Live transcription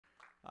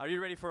Are you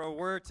ready for a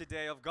word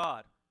today of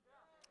God?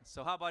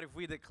 So how about if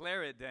we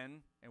declare it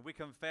then, and we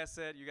confess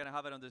it? You're going to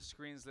have it on the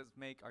screens. Let's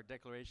make our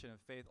declaration of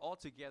faith. All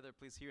together,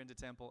 please, here in the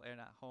temple and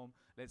at home.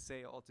 Let's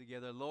say all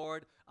together,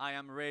 Lord, I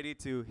am ready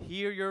to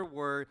hear your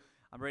word.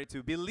 I'm ready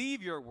to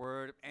believe your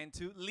word and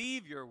to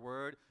leave your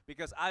word,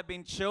 because I've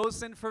been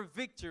chosen for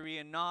victory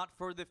and not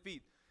for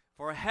defeat,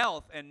 for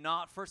health and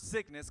not for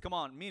sickness. Come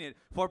on, mean it.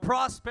 For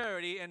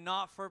prosperity and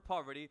not for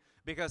poverty,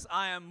 because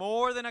I am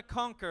more than a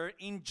conqueror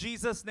in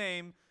Jesus'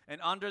 name and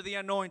under the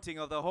anointing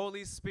of the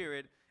Holy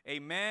Spirit.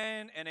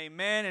 Amen and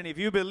amen. And if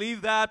you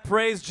believe that,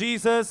 praise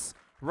Jesus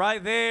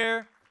right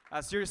there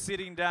as you're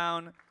sitting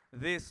down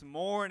this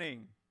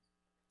morning.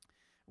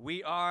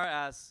 We are,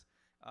 as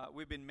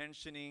we've been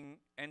mentioning,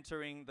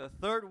 entering the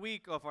third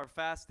week of our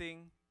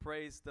fasting.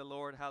 Praise the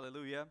Lord.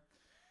 Hallelujah.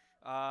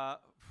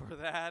 For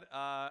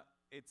that,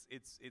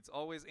 it's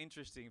always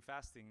interesting,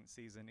 fasting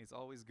season. It's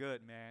always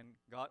good, man.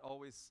 God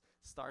always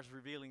starts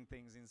revealing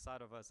things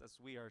inside of us as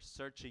we are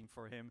searching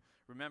for Him.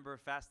 Remember,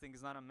 fasting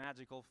is not a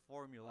magical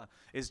formula.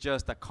 It's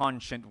just a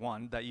conscient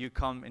one that you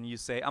come and you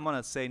say, I'm going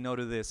to say no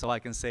to this so I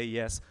can say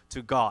yes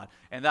to God.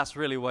 And that's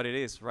really what it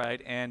is, right?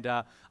 And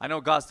I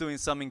know God's doing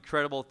some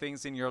incredible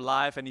things in your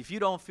life. And if you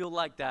don't feel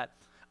like that,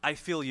 I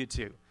feel you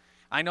too.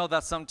 I know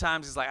that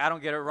sometimes it's like, I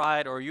don't get it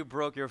right, or you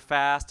broke your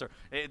fast, or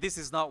this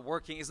is not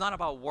working. It's not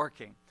about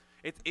working.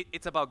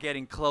 It's about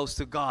getting close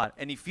to God.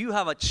 And if you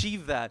have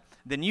achieved that,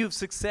 then you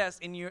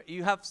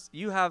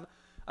have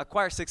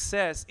acquired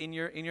success in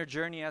your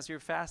journey as you're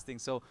fasting.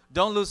 So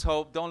don't lose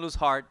hope, don't lose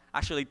heart.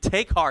 Actually,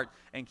 take heart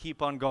and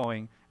keep on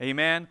going.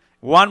 Amen.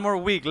 One more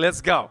week,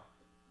 let's go.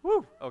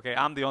 Woo. Okay,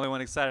 I'm the only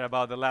one excited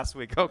about the last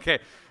week. Okay,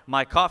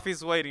 my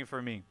coffee's waiting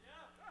for me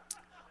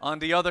on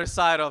the other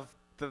side of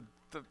the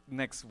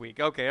next week.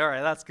 Okay, all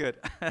right, that's good.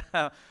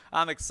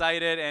 I'm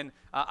excited, and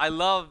I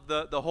love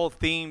the whole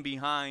theme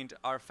behind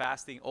our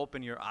fasting,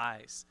 open your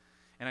eyes.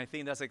 And I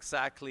think that's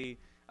exactly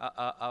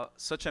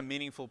such a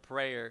meaningful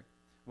prayer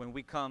when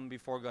we come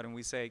before God and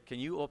we say, can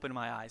you open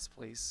my eyes,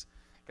 please?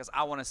 Because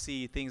I want to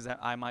see things that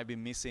I might be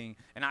missing.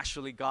 And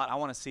actually, God, I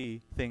want to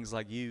see things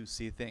like you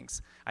see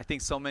things. I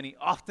think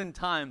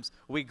oftentimes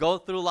we go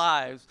through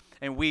life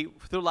and we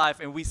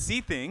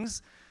see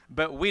things,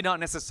 but we don't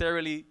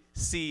necessarily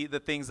see the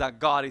things that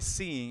God is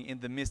seeing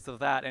in the midst of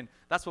that. And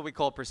that's what we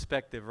call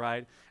perspective,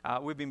 right?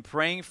 We've been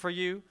praying for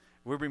you.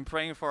 We've been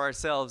praying for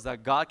ourselves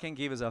that God can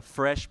give us a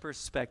fresh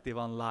perspective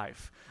on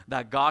life,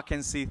 that God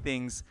can see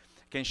things,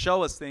 can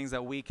show us things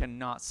that we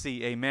cannot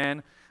see.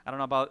 Amen. I don't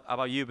know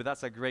about you, but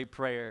that's a great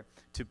prayer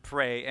to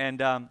pray.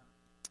 And I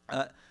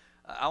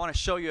want to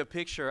show you a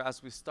picture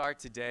as we start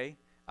today.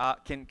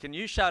 Can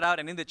you shout out?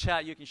 And in the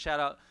chat, you can shout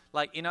out,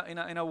 like in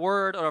a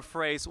word or a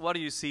phrase. What do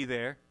you see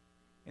there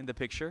in the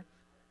picture?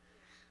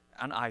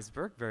 An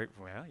iceberg. Very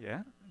well.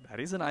 Yeah, that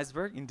is an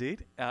iceberg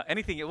indeed.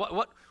 Anything?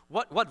 What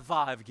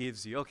vibe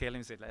gives you? Okay, let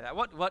me say it like that.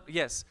 What?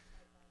 Yes.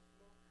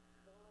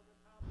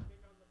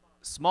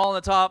 Small on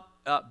the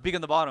top, big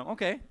on the bottom.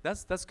 Okay,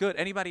 that's good.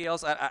 Anybody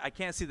else? I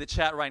can't see the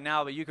chat right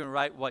now, but you can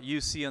write what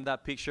you see on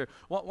that picture.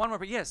 One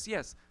more.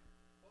 Yes.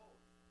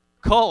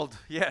 Cold.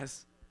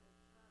 Yes.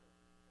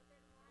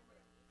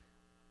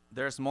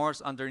 There's more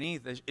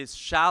underneath. It's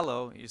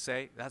shallow, you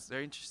say. That's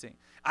very interesting.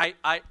 I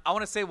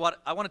want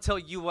to tell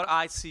you what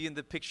I see in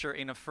the picture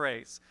in a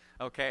phrase.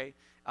 Okay?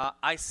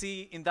 I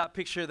see in that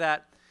picture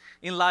that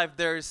in life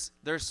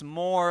there's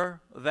more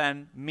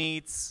than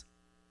meets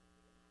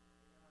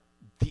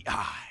the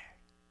eye.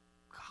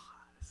 God,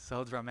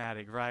 so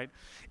dramatic, right?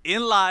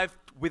 In life,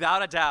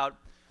 without a doubt,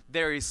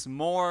 there is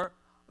more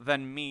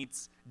than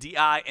meets the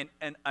eye,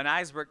 and an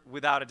iceberg,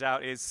 without a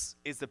doubt, is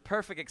the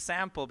perfect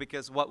example,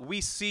 because what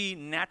we see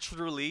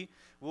naturally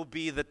will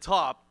be the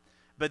top,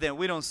 but then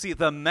we don't see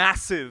the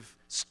massive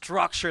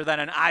structure that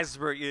an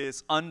iceberg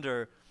is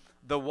under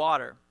the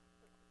water.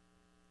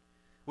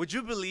 Would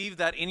you believe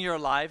that in your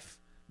life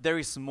there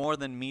is more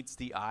than meets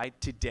the eye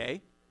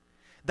today?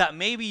 That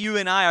maybe you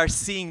and I are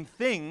seeing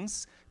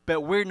things,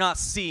 but we're not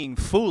seeing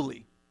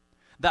fully.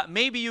 That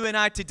maybe you and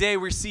I today,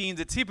 we're seeing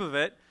the tip of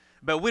it,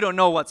 but we don't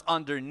know what's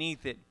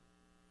underneath it.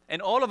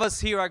 And all of us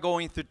here are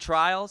going through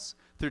trials,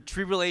 through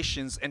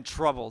tribulations and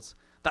troubles.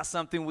 That's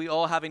something we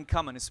all have in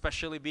common,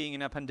 especially being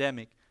in a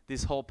pandemic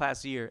this whole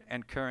past year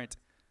and current.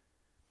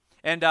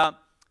 And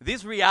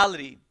this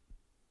reality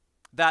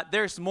that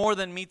there's more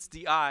than meets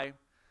the eye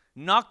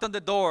knocked on the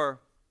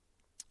door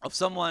of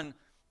someone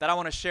that I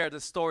want to share the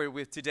story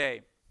with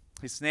today.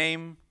 His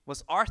name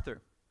was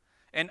Arthur.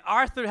 And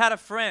Arthur had a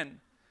friend,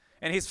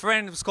 and his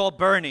friend was called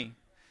Bernie.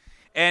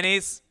 And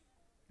he's...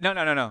 No,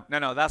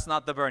 that's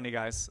not the Bernie,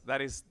 guys.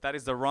 That is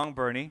the wrong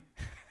Bernie.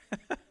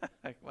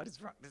 Like, what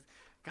is wrong?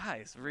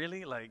 Guys,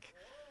 really? Like,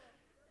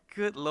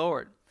 good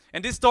Lord.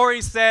 And this story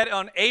is said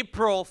on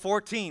April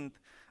 14th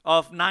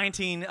of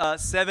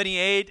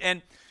 1978.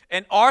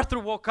 And Arthur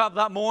woke up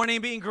that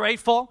morning being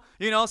grateful,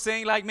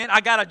 saying like, man,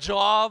 I got a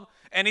job,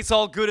 and it's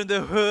all good in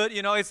the hood,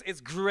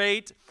 it's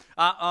great.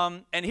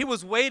 And he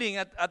was waiting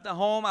at the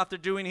home after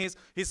doing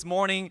his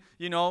morning,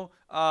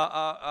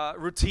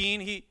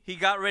 routine. He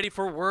got ready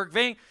for work.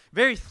 Very,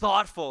 very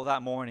thoughtful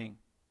that morning.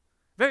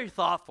 Very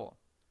thoughtful.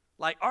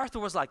 Like Arthur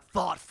was like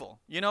thoughtful.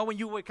 When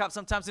you wake up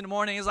sometimes in the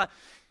morning, it's like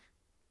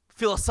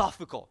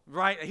philosophical,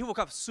 right? He woke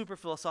up super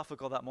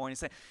philosophical that morning,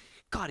 saying,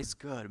 God is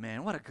good,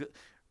 man. What a good,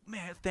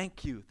 man,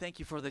 thank you. Thank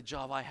you for the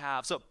job I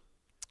have. So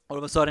all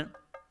of a sudden,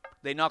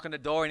 they knock on the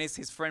door, and it's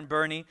his friend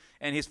Bernie,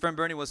 and his friend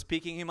Bernie was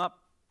picking him up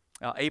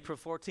April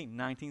 14,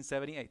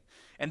 1978.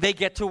 And they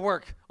get to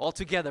work all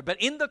together.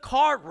 But in the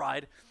car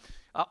ride,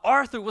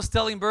 Arthur was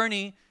telling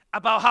Bernie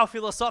about how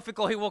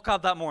philosophical he woke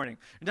up that morning.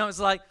 It's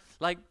like,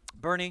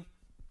 Bernie,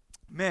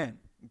 man,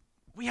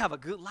 we have a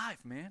good life,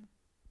 man,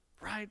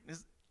 right?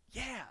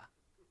 Yeah,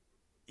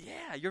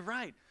 you're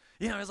right.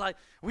 It's like,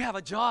 we have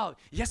a job.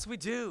 Yes, we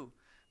do.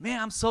 Man,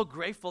 I'm so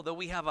grateful that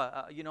we have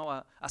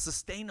a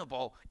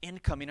sustainable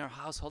income in our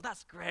household.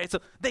 That's great. So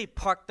they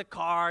parked the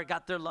car,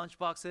 got their lunch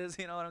boxes,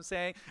 you know what I'm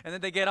saying? And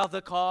then they get out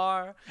the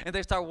car, and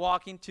they start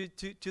walking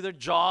to their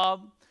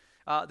job.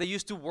 They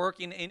used to work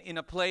in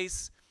a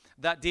place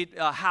that did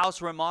house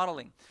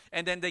remodeling.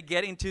 And then they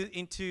get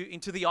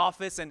into the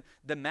office, and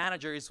the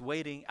manager is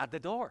waiting at the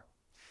door.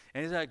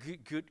 And he's like,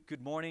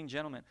 good morning,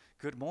 gentlemen.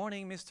 Good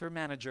morning, Mr.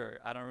 Manager.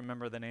 I don't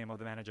remember the name of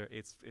the manager.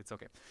 It's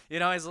okay.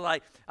 It's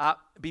like,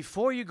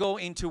 before you go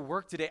into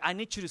work today, I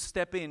need you to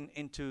step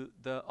into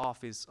the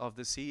office of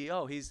the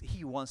CEO.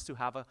 He wants to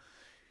have a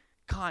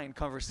kind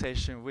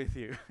conversation with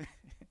you.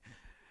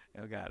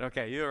 Oh, God.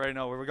 Okay, you already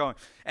know where we're going.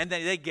 And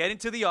then they get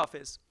into the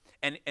office,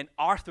 and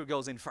Arthur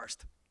goes in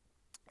first.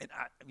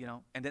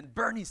 And then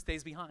Bernie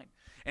stays behind.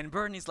 And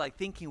Bernie's like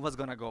thinking what's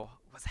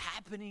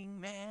happening,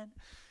 man?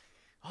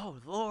 Oh,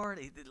 Lord,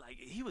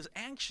 he was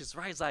anxious,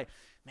 right? It's like,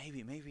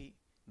 maybe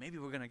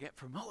we're going to get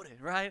promoted,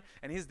 right?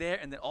 And he's there,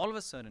 and then all of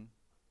a sudden,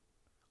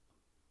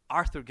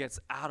 Arthur gets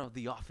out of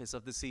the office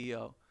of the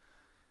CEO,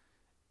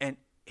 and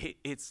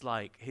it's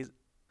like he's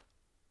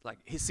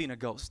seen a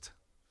ghost.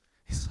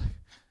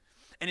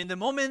 And in the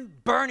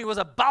moment, Bernie was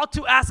about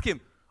to ask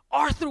him,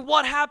 Arthur,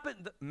 what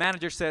happened? The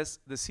manager says,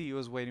 the CEO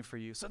is waiting for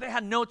you. So they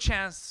had no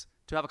chance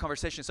to have a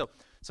conversation. So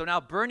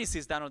now Bernie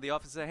sits down in the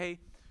office and says, hey,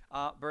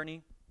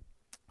 Bernie,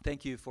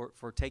 thank you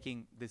for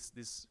taking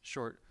this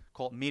short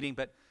call meeting,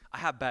 but I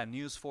have bad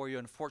news for you.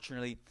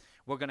 Unfortunately,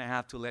 we're going to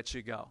have to let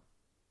you go.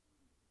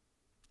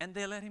 And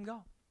they let him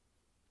go.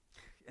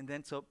 And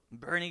then so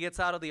Bernie gets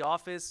out of the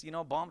office,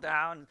 bummed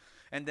out,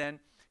 and then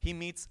he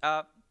meets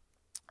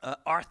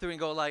Arthur and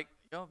go like,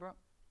 yo, bro.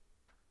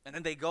 And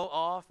then they go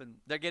off, and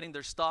they're getting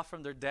their stuff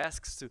from their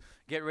desks to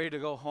get ready to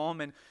go home,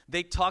 and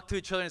they talk to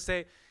each other and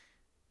say,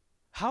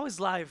 how is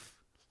life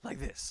like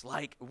this?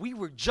 Like, we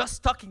were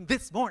just talking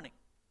this morning.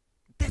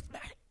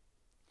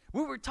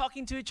 We were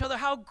talking to each other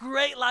how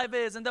great life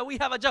is and that we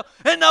have a job,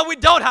 and now we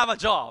don't have a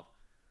job.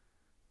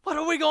 What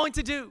are we going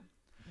to do?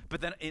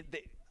 But then in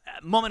the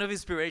moment of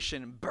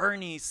inspiration,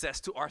 Bernie says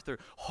to Arthur,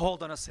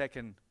 hold on a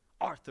second.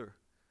 Arthur,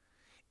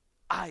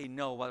 I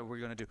know what we're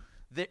going to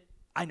do.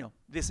 I know.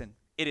 Listen,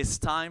 it is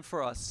time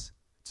for us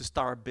to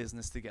start a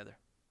business together.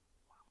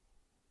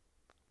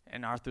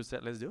 And Arthur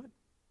said, let's do it.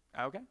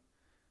 Okay,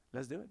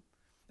 let's do it.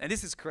 And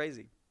this is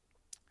crazy,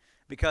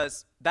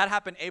 because that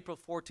happened April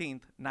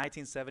 14th,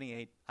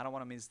 1978. I don't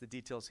want to miss the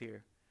details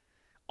here.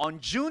 On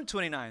June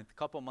 29th, a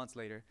couple months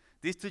later,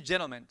 these two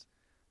gentlemen,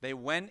 they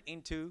went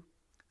into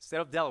the state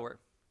of Delaware,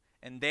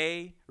 and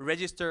they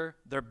registered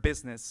their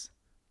business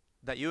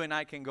that you and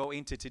I can go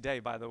into today,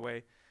 by the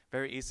way,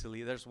 very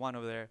easily. There's one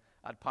over there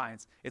at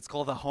Pines. It's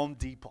called the Home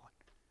Depot.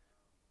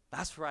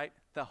 That's right,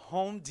 the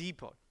Home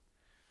Depot.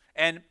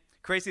 And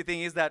crazy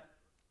thing is that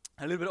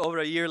a little bit over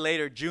a year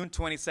later, June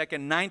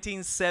 22nd,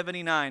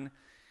 1979,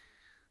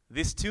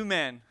 these two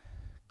men,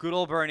 good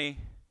old Bernie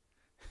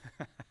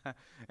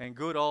and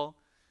good old,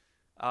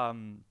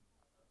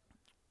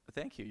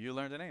 thank you, you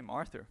learned the name,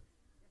 Arthur.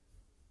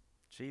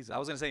 Jeez, I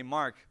was going to say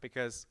Mark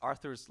because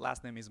Arthur's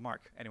last name is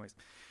Mark. Anyways,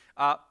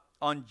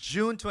 on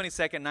June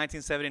 22nd,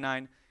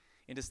 1979,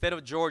 in the state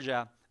of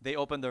Georgia, they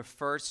opened their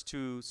first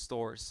two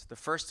stores. The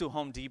first two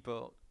Home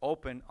Depot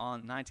opened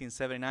on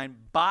 1979.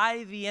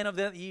 By the end of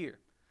that year,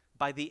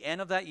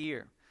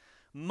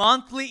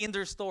 monthly in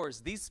their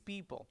stores, these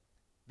people,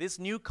 this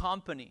new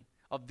company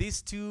of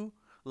these two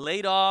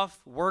laid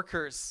off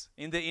workers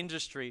in the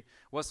industry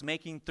was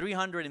making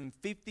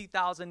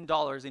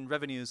 $350,000 in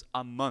revenues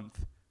a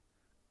month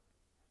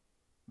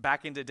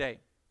back in the day.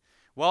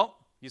 Well,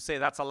 you say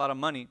that's a lot of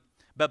money.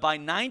 But by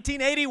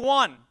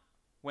 1981,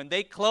 when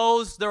they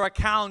closed their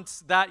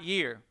accounts that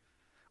year,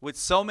 with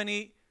so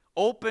many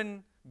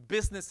open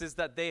businesses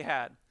that they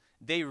had,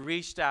 they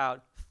reached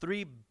out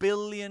 $3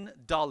 billion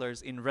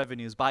in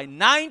revenues by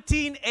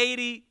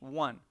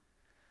 1981.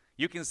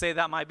 You can say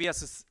that might be a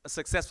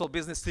successful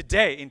business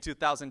today in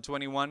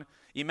 2021.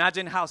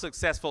 Imagine how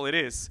successful it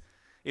is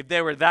if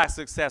they were that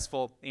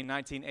successful in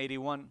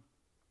 1981.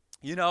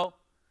 You know,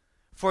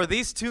 for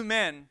these two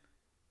men,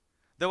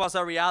 there was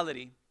a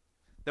reality.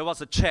 There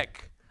was a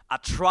check, a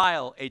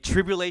trial, a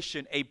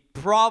tribulation, a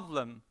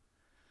problem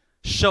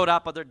showed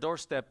up at their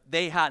doorstep.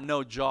 They had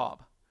no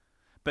job.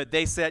 But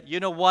they said, you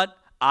know what?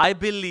 I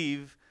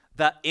believe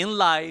that in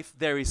life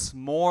there is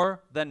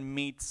more than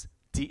meets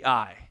the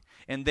eye.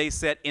 And they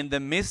said, in the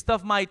midst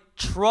of my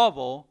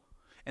trouble,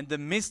 in the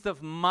midst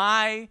of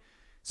my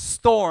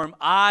storm,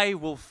 I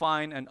will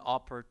find an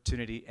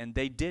opportunity. And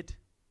they did.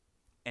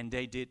 And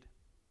they did.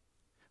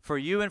 For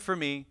you and for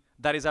me,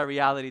 that is our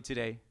reality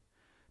today.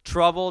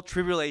 Trouble,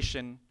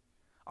 tribulation,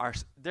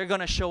 they're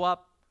going to show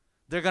up.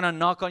 They're going to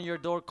knock on your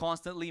door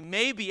constantly.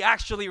 Maybe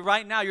actually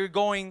right now you're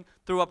going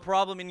through a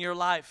problem in your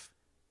life.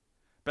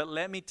 But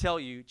let me tell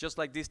you, just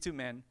like these two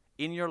men,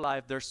 in your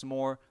life there's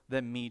more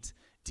than meets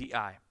the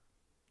eye.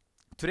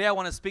 Today I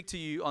want to speak to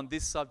you on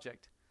this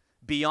subject,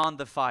 beyond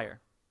the fire.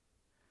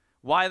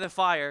 Why the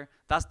fire?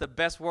 That's the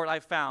best word I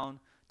found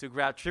to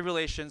grab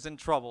tribulations and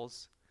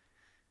troubles,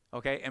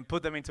 okay, and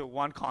put them into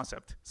one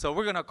concept. So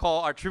we're going to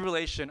call our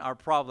tribulation our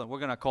problem. We're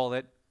going to call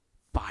it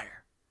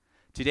fire.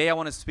 Today I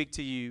want to speak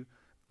to you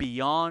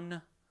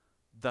beyond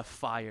the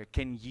fire.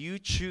 Can you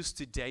choose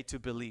today to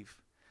believe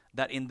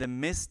that in the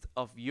midst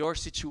of your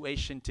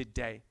situation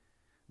today,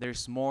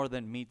 there's more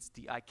than meets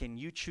the eye? Can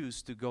you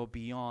choose to go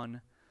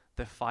beyond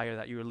the fire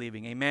that you're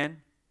living?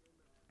 Amen?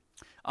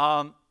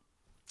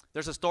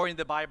 There's a story in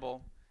the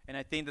Bible, and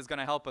I think that's going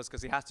to help us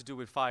because it has to do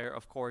with fire,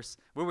 of course.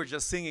 We were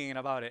just singing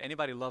about it.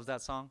 Anybody loves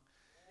that song?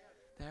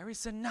 There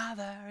is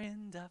another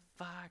in the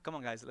fire. Come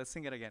on, guys. Let's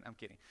sing it again. I'm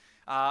kidding.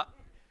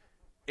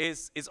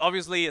 It's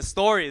obviously a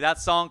story. That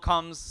song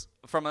comes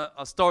from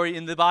a story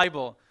in the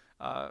Bible.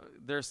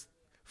 There's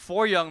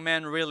 4 young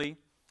men, really,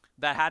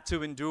 that had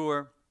to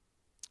endure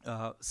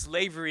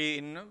slavery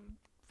in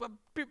a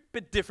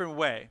bit different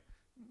way,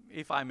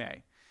 if I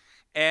may.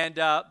 And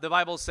the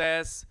Bible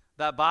says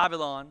that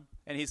Babylon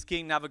and his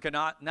king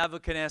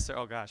Nebuchadnezzar,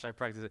 oh gosh, I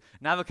practiced it.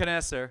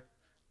 Nebuchadnezzar,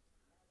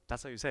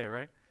 that's how you say it,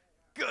 right?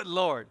 Good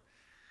Lord.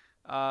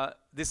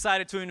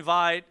 Decided to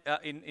invade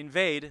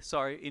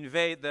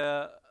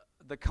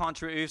the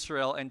country of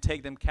Israel and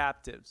take them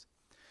captives.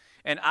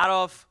 And out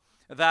of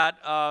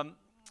that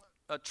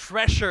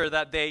treasure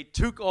that they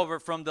took over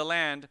from the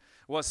land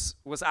was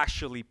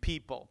actually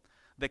people.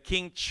 The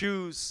king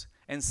chose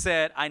and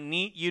said, I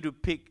need you to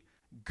pick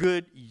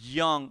good,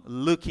 young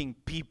looking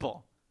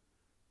people.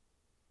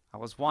 I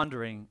was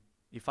wondering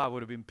if I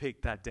would have been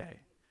picked that day.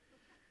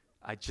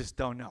 I just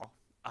don't know.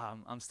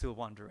 I'm still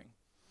wondering.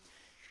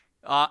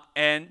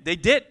 And they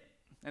did.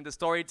 And the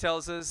story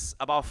tells us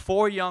about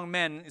 4 young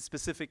men,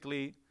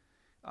 specifically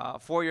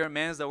 4 young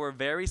men that were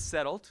very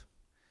settled.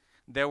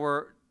 There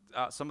were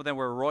some of them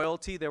were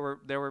royalty. They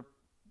were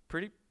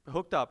pretty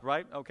hooked up,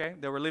 right? Okay,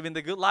 they were living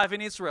the good life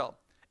in Israel.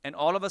 And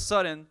all of a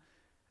sudden,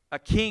 a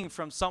king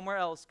from somewhere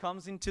else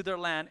comes into their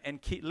land and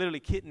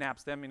literally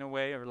kidnaps them in a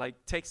way, or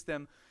like takes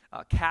them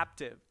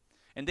captive.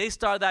 And they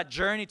start that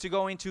journey to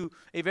go into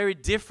a very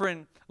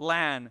different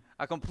land,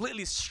 a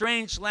completely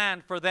strange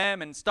land for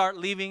them, and start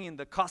living in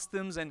the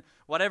customs and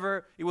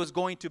whatever it was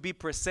going to be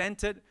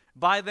presented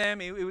by them.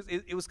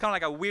 It was kind of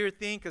like a weird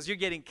thing because you're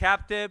getting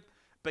captive,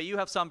 but you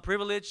have some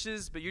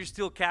privileges, but you're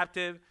still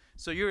captive.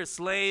 So you're a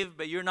slave,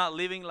 but you're not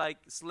living like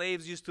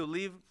slaves used to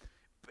live.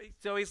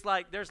 So it's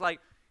like, there's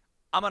like,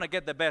 I'm going to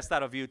get the best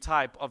out of you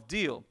type of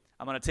deal.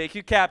 I'm going to take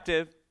you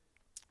captive.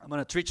 I'm going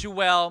to treat you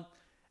well,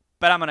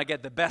 but I'm going to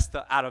get the best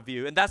out of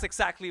you. And that's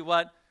exactly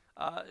what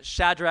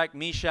Shadrach,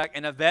 Meshach,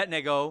 and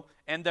Abednego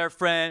and their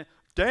friend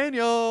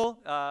Daniel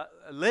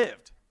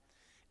lived.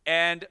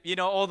 And, you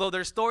know, although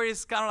their story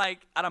is kind of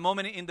like at a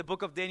moment in the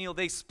book of Daniel,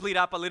 they split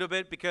up a little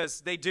bit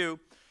because they do.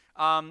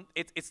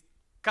 It's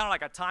kind of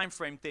like a time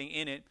frame thing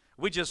in it.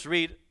 We just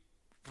read,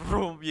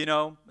 you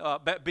know,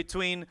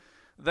 between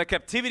the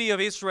captivity of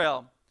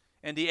Israel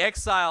and the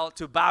exile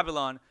to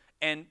Babylon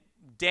and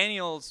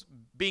Daniel's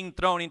being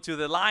thrown into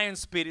the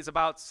lion's pit is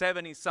about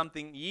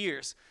 70-something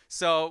years.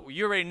 So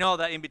you already know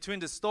that in between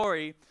the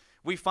story,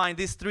 we find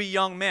these 3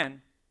 young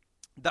men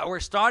that were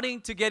starting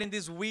to get in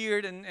this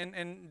weird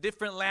and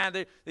different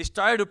land. They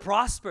started to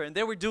prosper, and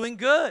they were doing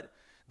good.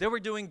 They were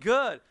doing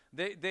good.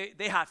 They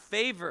had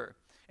favor,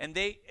 and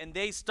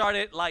they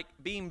started like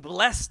being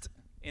blessed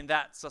in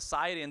that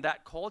society, in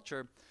that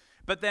culture.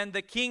 But then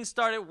the king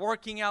started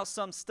working out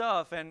some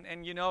stuff,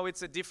 and you know,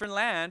 it's a different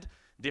land,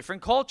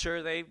 different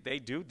culture. They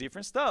do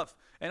different stuff.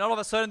 And all of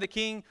a sudden, the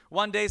king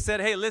one day said,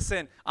 hey,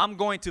 listen, I'm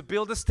going to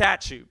build a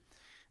statue.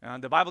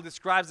 The Bible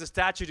describes the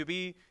statue to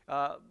be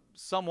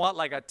somewhat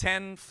like a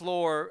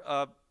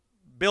 10-floor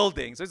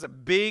building. So it's a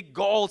big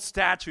gold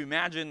statue.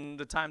 Imagine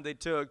the time they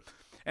took.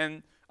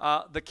 And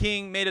the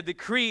king made a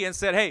decree and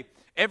said, hey,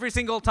 every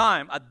single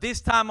time, at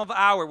this time of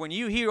hour, when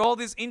you hear all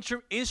this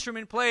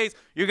instrument plays,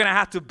 you're going to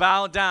have to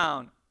bow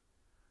down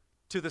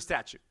to the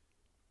statue.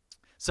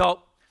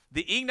 So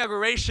the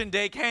inauguration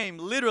day came,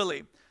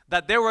 literally,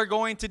 that they were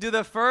going to do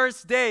the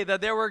first day, that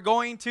they were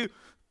going to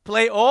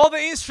play all the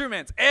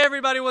instruments.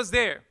 Everybody was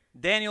there.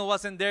 Daniel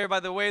wasn't there,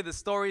 by the way. The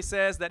story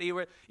says that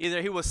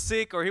either he was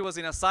sick or he was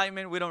in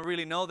assignment. We don't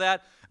really know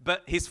that.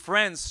 But his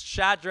friends,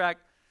 Shadrach,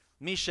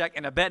 Meshach,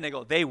 and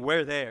Abednego, they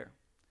were there.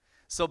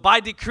 So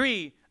by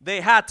decree, they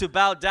had to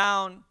bow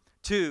down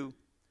to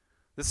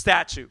the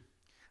statue.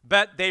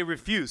 But they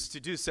refused to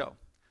do so.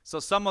 So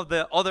some of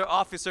the other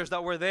officers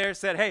that were there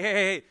said,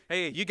 hey,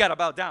 you got to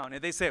bow down.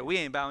 And they said, we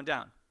ain't bowing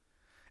down.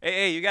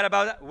 Hey, you got to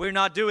bow down. We're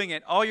not doing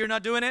it. Oh, you're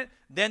not doing it?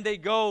 Then they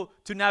go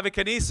to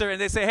Nebuchadnezzar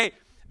and they say, hey,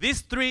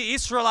 these 3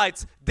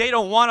 Israelites, they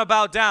don't want to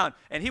bow down.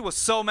 And he was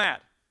so mad.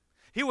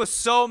 He was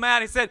so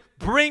mad. He said,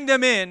 bring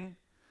them in,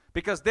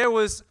 because there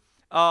was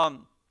a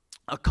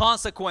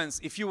consequence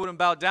if you wouldn't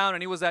bow down,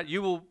 and it was that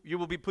you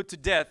will be put to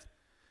death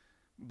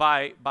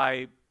by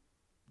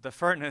the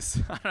furnace.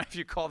 I don't know if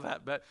you call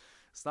that, but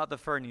it's not the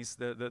furnace,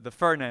 the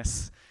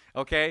furnace,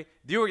 okay?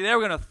 They were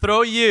going to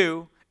throw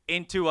you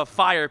into a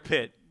fire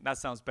pit. That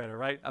sounds better,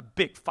 right? A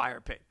big fire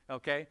pit,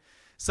 okay?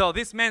 So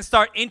these men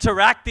start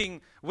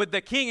interacting with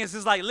the king. It's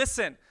just like,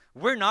 listen,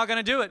 we're not going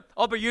to do it.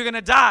 Oh, but you're going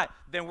to die.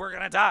 Then we're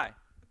going to die.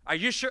 Are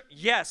you sure?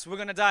 Yes, we're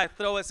going to die.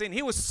 Throw us in.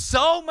 He was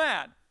so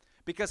mad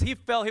because he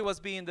felt he was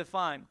being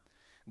defined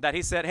that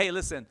he said, hey,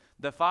 listen,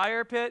 the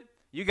fire pit,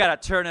 you got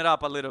to turn it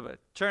up a little bit.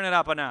 Turn it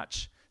up a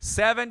notch.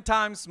 7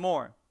 times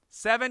more.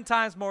 7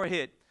 times more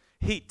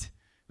heat.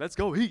 Let's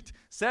go heat.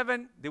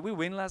 7. Did we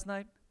win last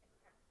night?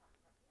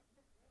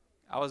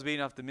 I was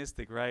being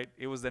optimistic, right?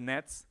 It was the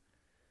Nets.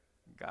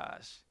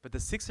 Gosh. But the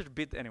Sixers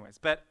beat anyways.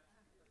 But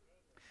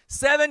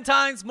 7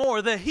 times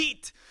more, the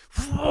heat.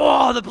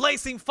 Whoa, the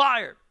blazing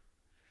fire.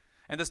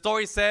 And the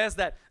story says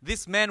that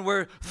these men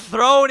were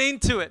thrown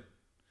into it.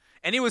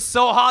 And it was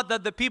so hot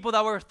that the people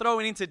that were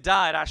thrown into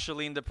died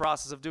actually in the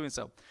process of doing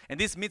so. And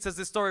this meets us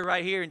this story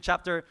right here in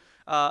chapter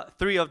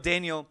 3 of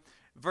Daniel,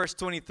 verse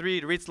 23.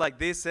 It reads like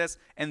this, says,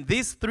 and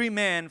these 3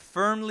 men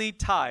firmly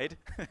tied,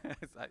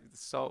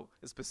 it's so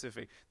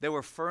specific, they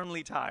were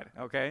firmly tied,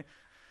 okay,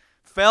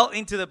 fell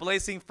into the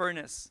blazing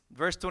furnace.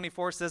 Verse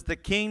 24 says, the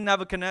king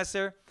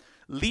Nebuchadnezzar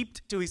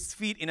leaped to his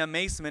feet in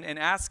amazement and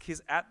asked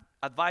his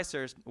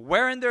advisors,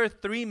 weren't there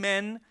 3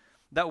 men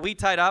that we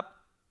tied up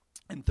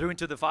and threw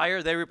into the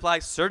fire? They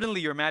replied,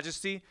 certainly, your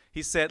majesty.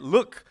 He said,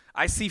 look,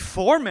 I see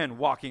 4 men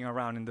walking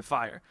around in the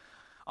fire,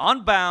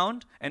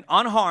 unbound and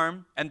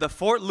unharmed, and the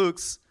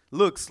 4th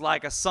looks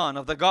like a son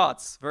of the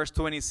gods. Verse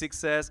 26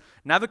 says,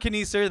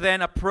 Nebuchadnezzar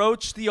then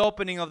approached the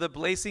opening of the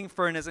blazing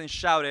furnace and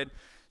shouted,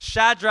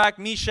 Shadrach,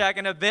 Meshach,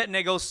 and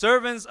Abednego,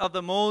 servants of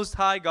the Most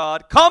High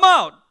God, come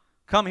out,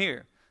 come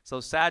here. So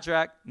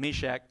Shadrach,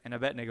 Meshach, and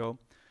Abednego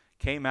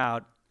came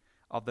out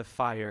of the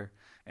fire.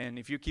 And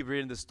if you keep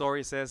reading the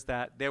story, it says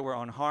that they were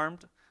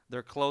unharmed,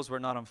 their clothes were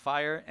not on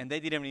fire, and they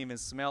didn't even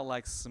smell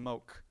like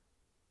smoke.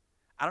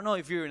 I don't know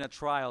if you're in a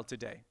trial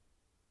today,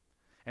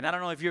 and I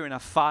don't know if you're in a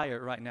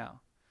fire right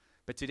now,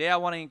 but today I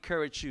want to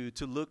encourage you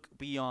to look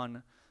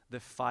beyond the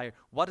fire.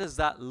 What does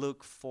that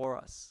look for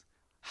us?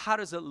 How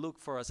does it look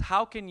for us?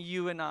 How can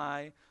you and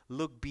I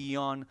look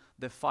beyond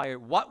the fire?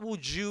 What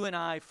would you and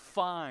I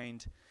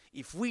find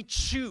if we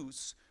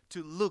choose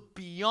to look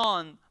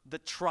beyond the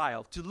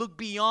trial, to look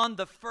beyond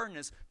the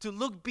furnace, to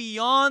look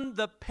beyond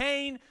the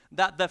pain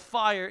that the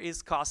fire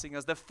is causing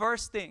us? The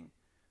first thing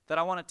that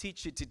I want to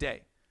teach you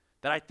today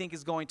that I think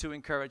is going to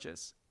encourage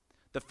us,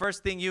 the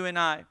first thing you and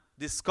I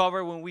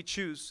discover when we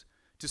choose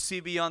to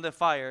see beyond the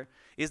fire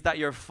is that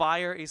your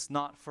fire is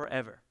not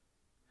forever.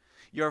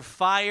 Your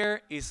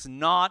fire is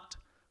not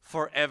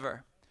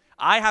forever.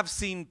 I have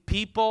seen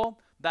people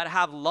that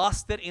have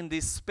lost it in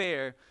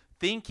despair,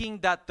 thinking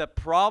that the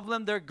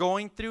problem they're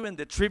going through and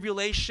the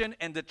tribulation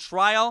and the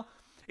trial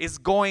is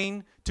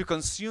going to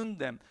consume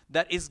them,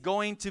 that is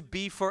going to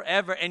be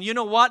forever. And you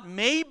know what?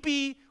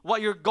 Maybe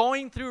what you're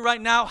going through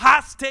right now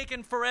has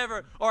taken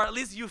forever, or at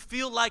least you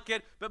feel like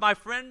it. But my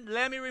friend,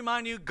 let me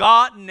remind you,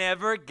 God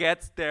never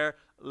gets there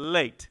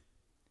late.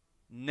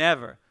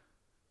 Never.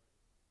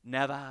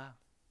 Never.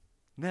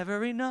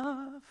 Never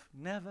enough.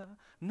 Never,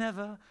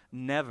 never,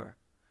 never.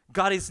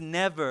 God is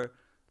never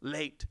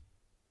late.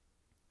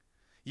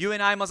 You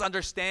and I must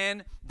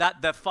understand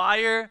that the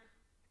fire,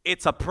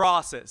 it's a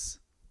process.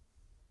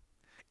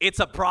 It's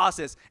a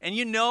process. And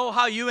you know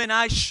how you and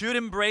I should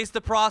embrace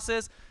the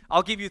process?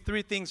 I'll give you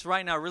 3 things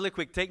right now really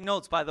quick. Take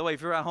notes, by the way.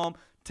 If you're at home,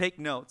 take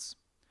notes.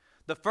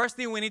 The first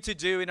thing we need to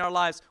do in our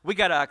lives, we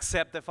got to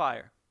accept the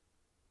fire.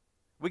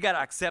 We got to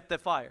accept the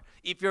fire.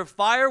 If your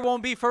fire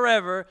won't be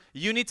forever,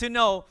 you need to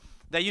know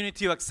that you need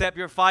to accept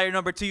your fire.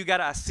 Number 2, you got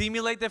to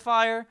assimilate the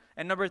fire.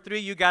 And number 3,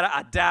 you got to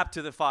adapt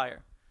to the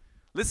fire.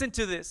 Listen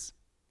to this.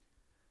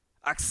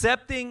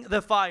 Accepting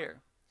the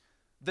fire.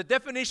 The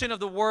definition of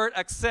the word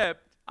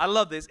accept, I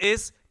love this,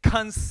 is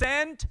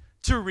consent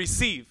to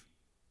receive.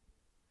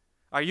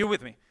 Are you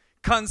with me?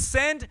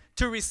 Consent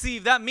to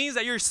receive. That means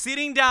that you're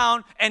sitting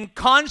down and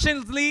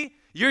consciously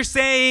you're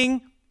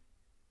saying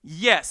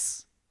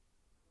yes.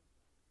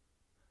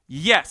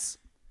 Yes.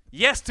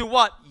 Yes to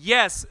what?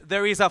 Yes,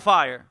 there is a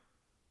fire.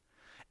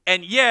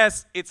 And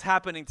yes, it's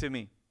happening to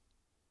me.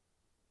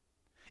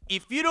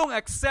 If you don't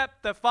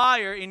accept the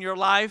fire in your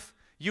life,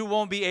 you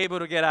won't be able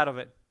to get out of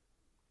it.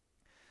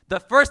 The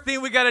first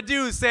thing we got to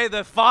do is say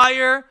the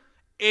fire,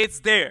 it's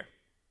there.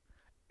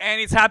 And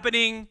it's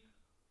happening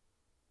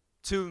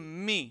to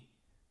me.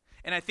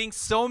 And I think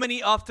so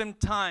many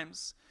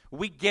oftentimes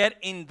we get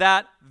in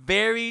that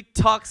very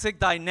toxic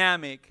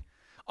dynamic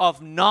of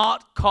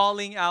not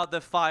calling out the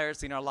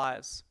fires in our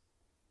lives.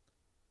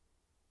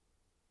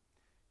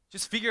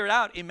 Just figure it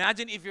out.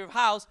 Imagine if your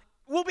house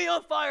will be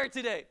on fire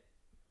today.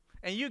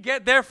 And you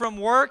get there from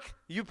work,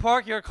 you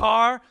park your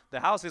car,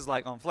 the house is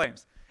like on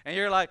flames. And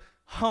you're like,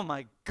 oh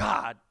my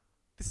God,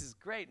 this is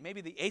great.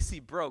 Maybe the AC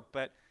broke,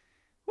 but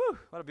whew,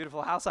 what a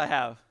beautiful house I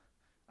have.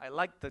 I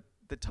like the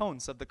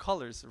tones of the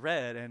colors,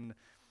 red, and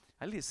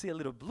I see a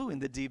little blue in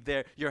the deep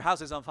there. Your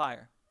house is on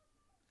fire.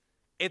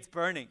 It's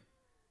burning.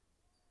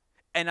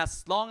 And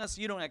as long as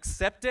you don't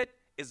accept it,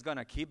 it's going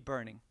to keep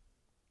burning.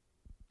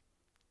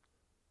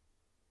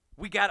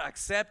 We got to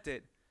accept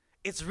it.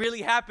 It's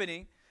really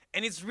happening,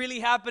 and it's really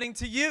happening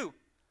to you.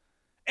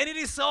 And it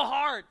is so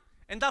hard.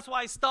 And that's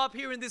why I stop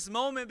here in this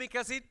moment,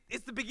 because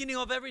it's the beginning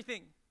of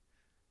everything.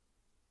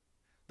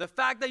 The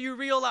fact that you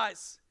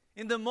realize,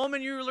 in the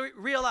moment you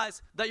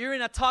realize that you're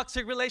in a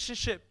toxic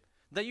relationship,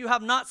 that you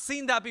have not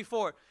seen that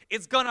before,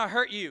 it's going to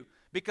hurt you,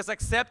 because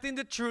accepting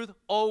the truth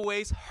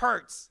always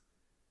hurts.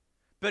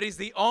 But it's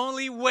the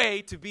only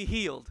way to be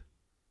healed.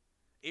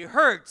 It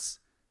hurts,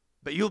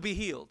 but you'll be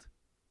healed.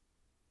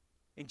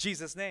 In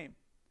Jesus' name.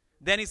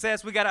 Then he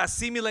says we got to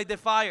assimilate the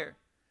fire.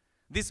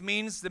 This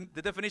means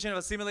the definition of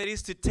assimilate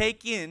is to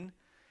take in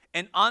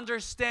and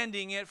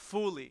understanding it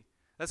fully.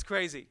 That's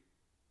crazy.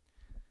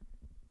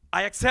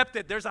 I accept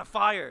it. There's a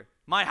fire.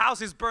 My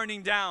house is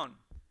burning down.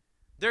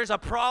 There's a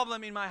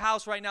problem in my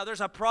house right now.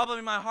 There's a problem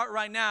in my heart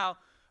right now.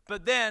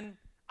 But then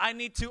I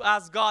need to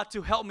ask God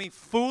to help me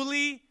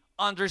fully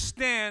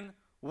understand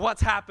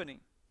what's happening.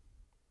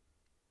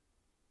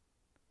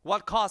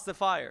 What caused the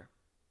fire?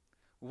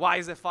 Why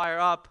is the fire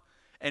up?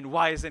 And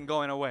why isn't it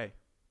going away?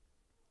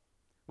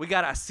 We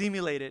got to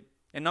assimilate it.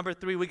 And number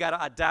 3, we got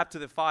to adapt to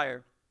the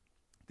fire.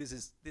 This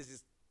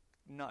is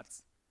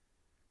nuts.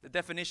 The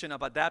definition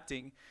of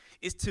adapting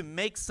is to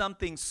make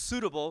something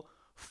suitable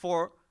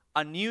for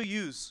a new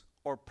use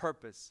or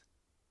purpose.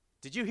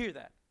 Did you hear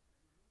that?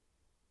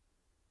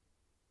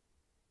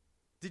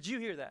 Did you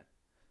hear that?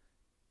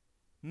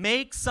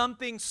 Make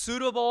something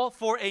suitable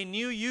for a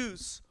new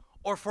use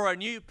or for a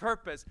new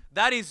purpose.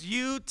 That is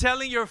you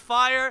telling your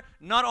fire,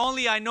 not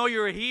only I know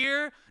you're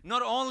here,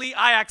 not only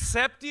I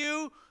accept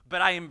you,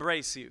 but I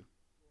embrace you.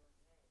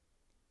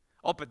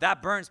 Oh, but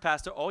that burns,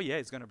 Pastor. Oh, yeah,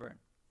 it's going to burn.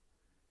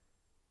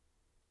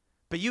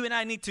 But you and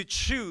I need to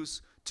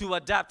choose to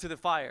adapt to the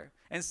fire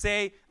and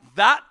say,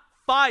 that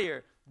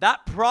fire,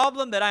 that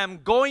problem that I am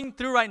going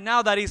through right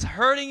now that is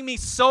hurting me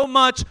so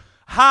much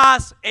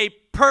has a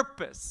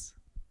purpose.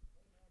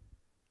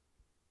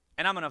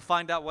 And I'm going to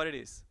find out what it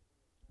is.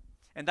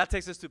 And that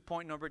takes us to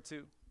point number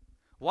 2.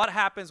 What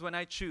happens when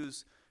I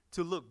choose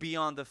to look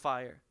beyond the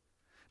fire?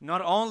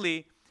 Not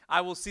only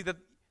I will see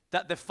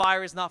that the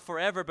fire is not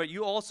forever, but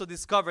you also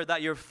discover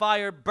that your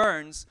fire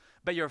burns,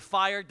 but your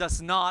fire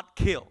does not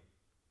kill.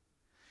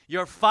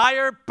 Your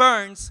fire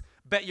burns,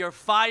 but your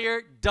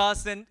fire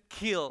doesn't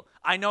kill.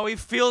 I know it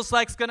feels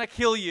like it's going to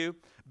kill you,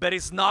 but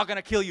it's not going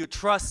to kill you.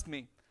 Trust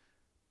me.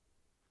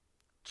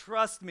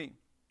 Trust me.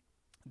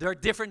 There are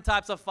different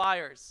types of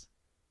fires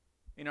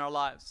in our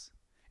lives.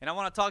 And I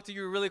want to talk to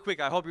you really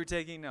quick. I hope you're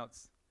taking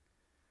notes.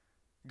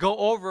 Go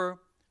over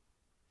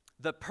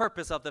the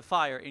purpose of the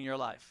fire in your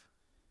life.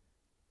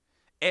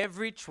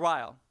 Every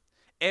trial,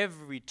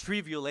 every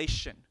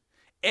tribulation,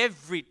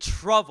 every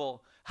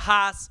trouble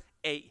has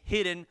a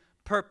hidden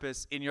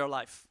purpose in your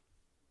life.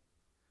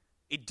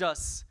 It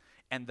does.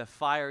 And the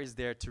fire is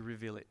there to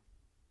reveal it.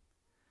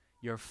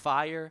 Your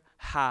fire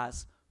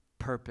has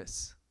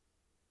purpose.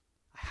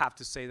 I have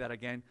to say that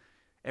again.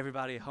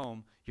 Everybody at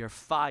home, your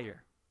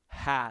fire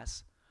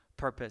has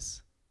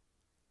purpose.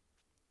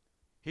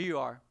 Here you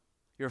are.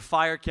 Your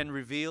fire can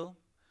reveal.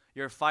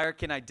 Your fire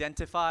can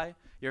identify.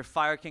 Your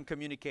fire can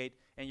communicate.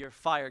 And your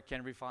fire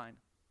can refine.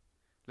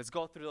 Let's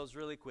go through those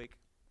really quick.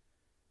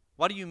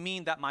 What do you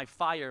mean that my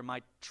fire,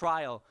 my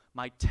trial,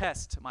 my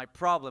test, my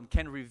problem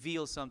can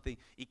reveal something?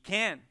 It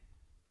can.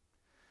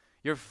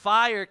 Your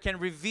fire can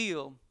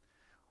reveal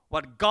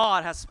what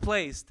God has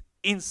placed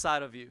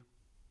inside of you.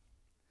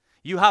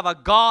 You have a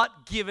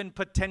God-given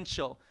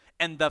potential,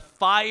 and the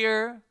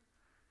fire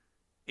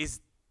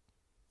is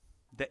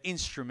the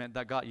instrument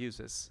that God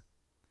uses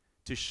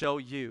to show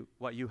you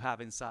what you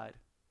have inside.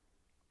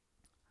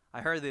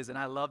 I heard this and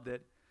I loved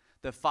it.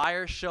 The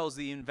fire shows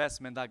the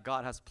investment that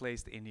God has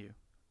placed in you.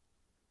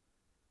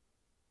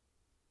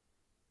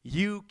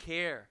 You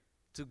care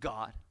to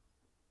God.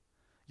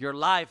 Your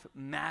life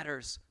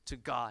matters to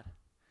God.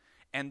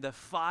 And the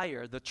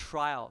fire, the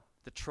trial,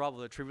 the trouble,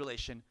 the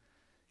tribulation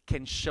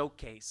can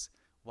showcase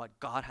what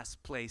God has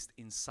placed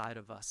inside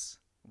of us.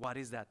 What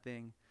is that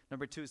thing?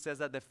 Number 2, it says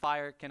that the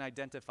fire can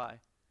identify.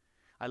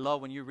 I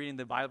love when you're reading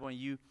the Bible and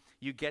you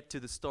get to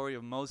the story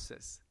of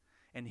Moses.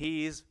 And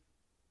he is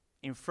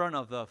in front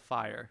of the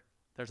fire.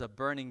 There's a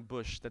burning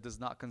bush that does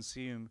not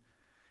consume.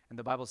 And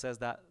the Bible says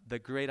that the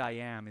great I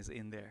am is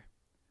in there.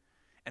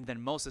 And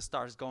then Moses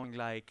starts going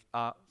like,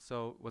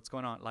 so what's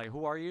going on? Like,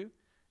 who are you?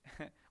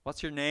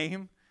 What's your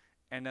name?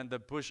 And then the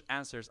bush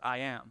answers, I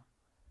am.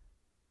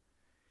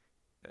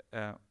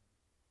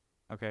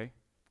 Okay.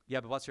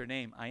 Yeah, but what's your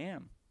name? I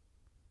am.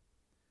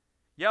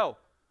 Yo,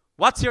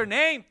 what's your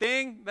name,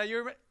 thing that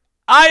you're...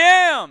 I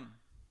am.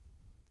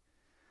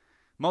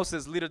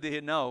 Moses, little did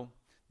he know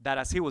that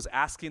as he was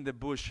asking the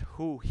bush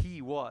who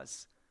he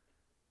was,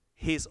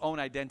 his own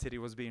identity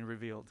was being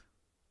revealed.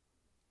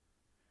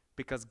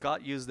 Because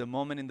God used the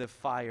moment in the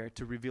fire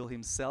to reveal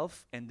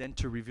himself and then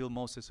to reveal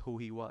Moses who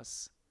he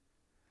was.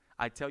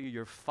 I tell you,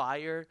 your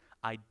fire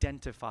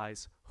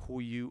identifies who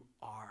you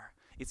are.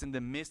 It's in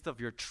the midst of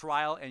your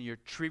trial and your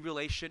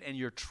tribulation and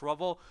your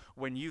trouble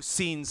when you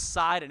see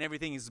inside and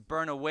everything is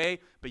burned away,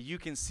 but you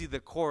can see the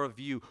core of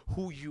you,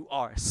 who you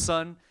are, a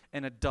son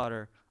and a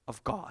daughter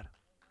of God.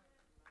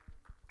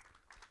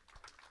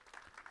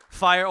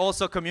 Fire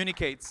also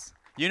communicates.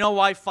 You know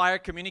why fire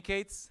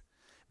communicates?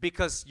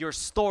 Because your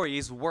story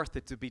is worth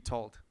it to be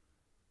told.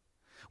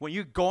 When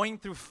you're going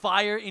through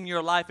fire in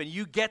your life and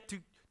you get to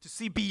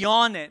see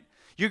beyond it,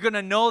 you're going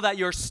to know that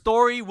your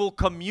story will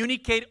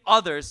communicate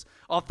others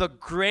of the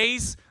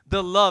grace,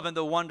 the love, and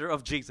the wonder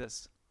of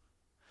Jesus.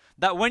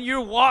 That when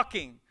you're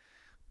walking,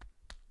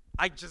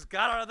 I just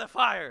got out of the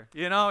fire,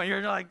 you know, and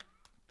you're like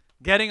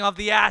getting off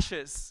the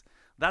ashes.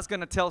 That's going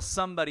to tell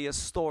somebody a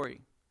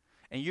story.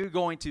 And you're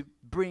going to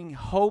bring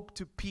hope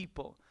to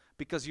people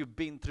because you've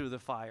been through the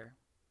fire.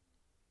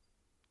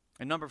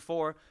 And number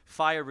 4,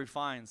 fire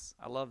refines.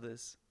 I love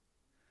this.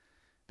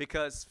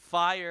 Because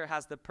fire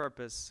has the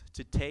purpose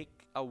to take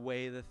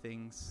away the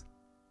things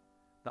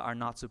that are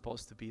not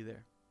supposed to be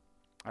there.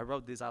 I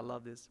wrote this. I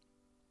love this.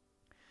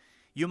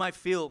 You might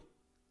feel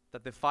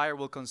that the fire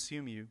will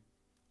consume you,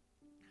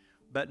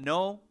 but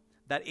know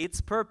that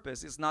its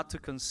purpose is not to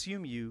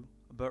consume you,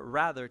 but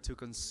rather to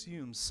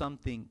consume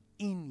something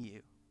in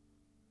you.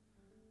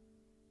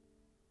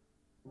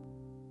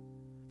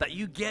 That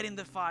you get in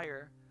the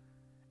fire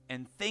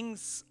and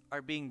things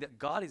are that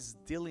God is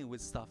dealing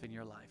with stuff in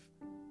your life.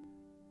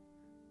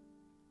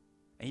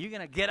 And you're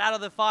going to get out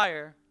of the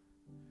fire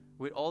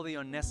with all the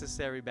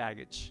unnecessary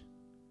baggage.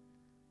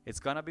 It's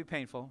going to be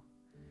painful.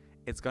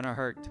 It's going to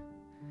hurt.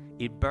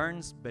 It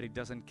burns, but it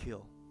doesn't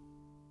kill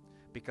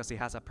because it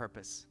has a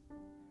purpose.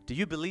 Do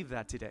you believe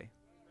that today?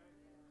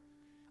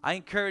 I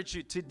encourage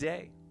you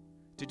today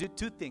to do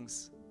 2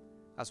 things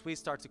as we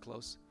start to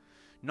close.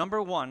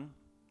 Number 1,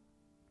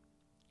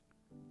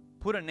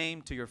 put a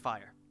name to your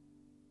fire.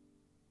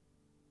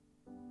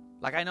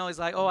 Like I know it's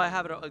like, oh, I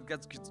have it.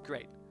 That's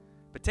great.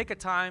 But take a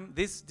time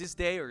this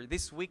day or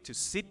this week to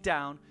sit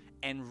down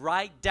and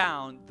write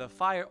down the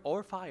fire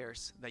or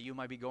fires that you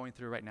might be going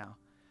through right now.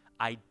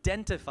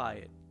 Identify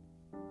it.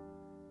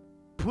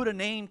 Put a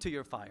name to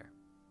your fire.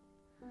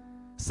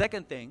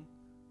 Second thing,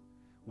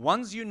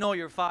 once you know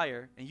your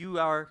fire and you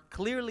are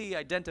clearly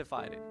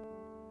identified it,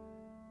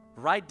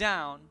 write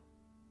down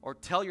or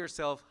tell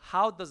yourself,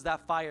 how does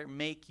that fire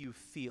make you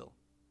feel?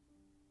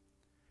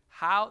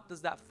 How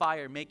does that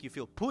fire make you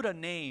feel? Put a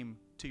name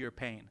to your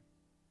pain.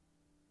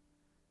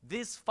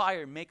 This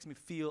fire makes me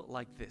feel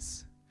like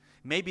this.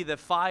 Maybe the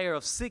fire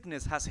of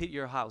sickness has hit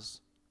your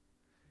house.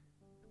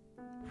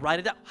 Write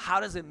it down. How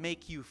does it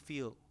make you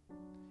feel?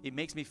 It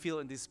makes me feel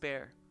in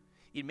despair.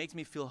 It makes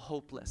me feel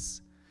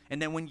hopeless.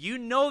 And then when you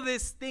know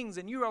these things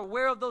and you're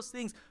aware of those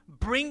things,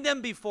 bring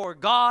them before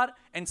God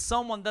and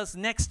someone that's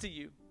next to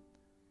you.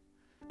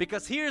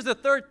 Because here's the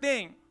third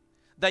thing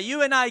that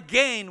you and I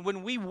gain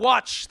when we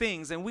watch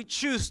things and we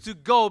choose to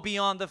go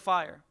beyond the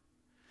fire.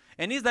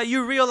 And it's that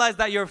you realize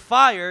that your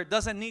fire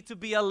doesn't need to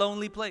be a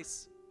lonely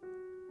place.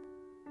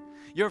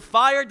 Your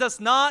fire does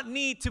not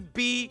need to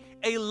be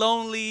a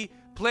lonely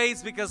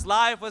place because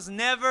life was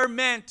never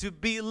meant to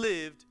be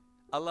lived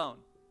alone.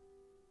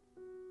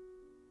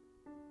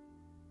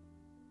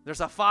 There's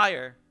a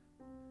fire.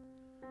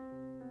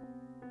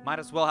 Might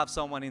as well have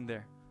someone in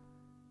there.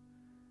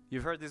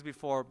 You've heard this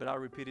before, but I'll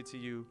repeat it to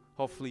you.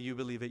 Hopefully you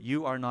believe it.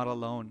 You are not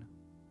alone.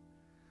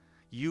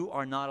 You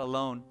are not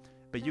alone,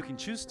 but you can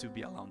choose to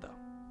be alone though.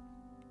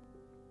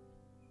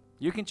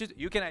 You can choose.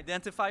 You can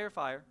identify your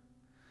fire.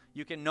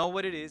 You can know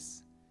what it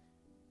is.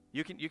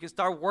 You can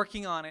start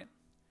working on it.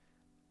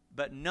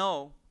 But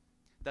know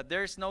that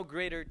there's no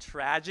greater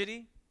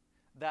tragedy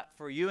than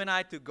for you and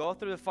I to go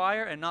through the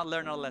fire and not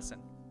learn our lesson.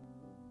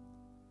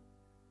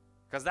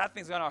 Because that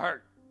thing's going to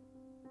hurt.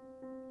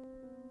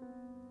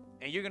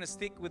 And you're going to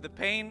stick with the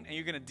pain and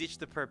you're going to ditch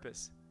the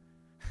purpose.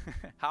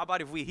 How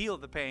about if we heal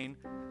the pain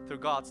through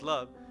God's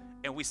love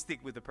and we stick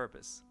with the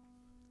purpose?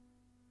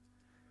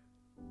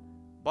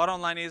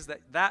 Bottom line is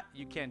that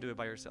you can't do it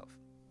by yourself.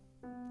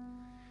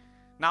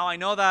 Now I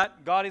know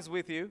that God is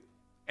with you,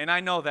 and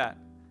I know that.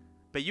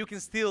 But you can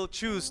still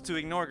choose to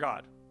ignore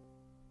God.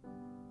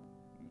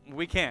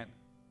 We can.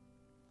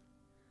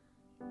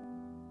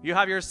 You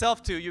have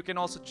yourself too. You can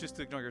also choose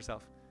to ignore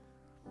yourself.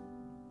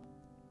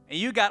 And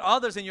you got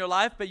others in your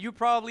life, but you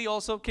probably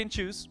also can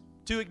choose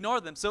to ignore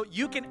them. So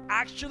you can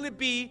actually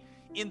be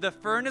in the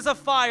furnace of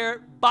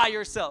fire by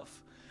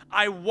yourself.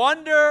 I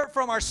wonder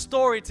from our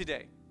story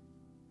today,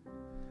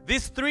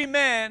 these 3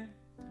 men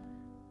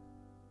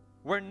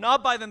were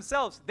not by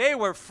themselves. They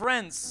were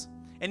friends.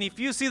 And if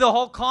you see the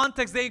whole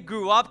context, they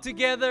grew up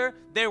together,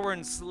 they were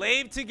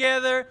enslaved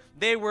together,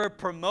 they were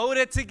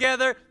promoted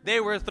together, they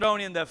were thrown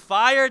in the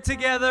fire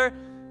together.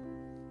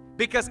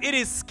 Because it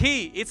is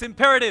key, it's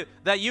imperative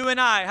that you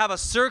and I have a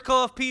circle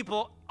of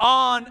people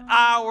on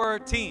our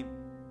team.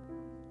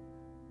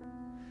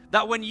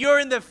 That when you're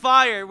in the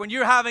fire, when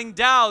you're having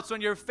doubts,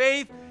 when your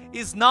faith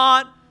is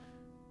not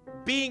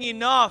being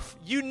enough,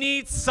 you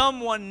need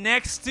someone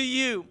next to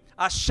you.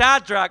 A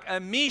Shadrach, a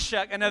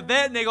Meshach, and a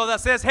Abednego that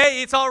says,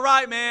 hey, it's all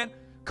right, man.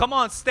 Come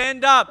on,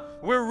 stand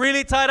up. We're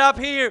really tied up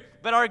here,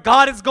 but our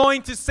God is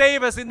going to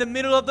save us in the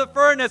middle of the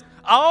furnace.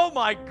 Oh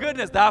my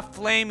goodness, that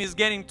flame is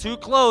getting too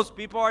close.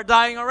 People are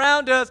dying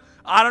around us.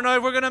 I don't know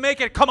if we're going to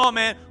make it. Come on,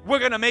 man. We're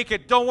going to make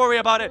it. Don't worry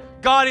about it.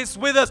 God is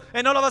with us.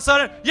 And all of a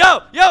sudden, yo,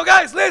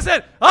 guys,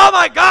 listen. Oh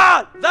my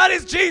God, that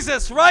is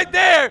Jesus right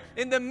there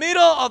in the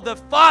middle of the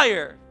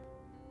fire.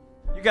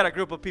 You got a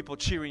group of people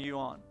cheering you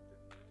on.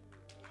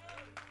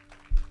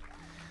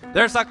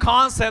 There's a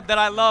concept that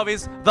I love,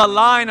 is the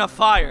line of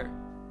fire.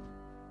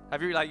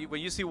 Have you, like,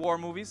 when you see war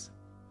movies,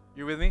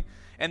 you with me?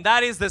 And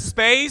that is the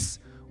space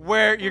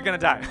where you're gonna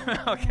die.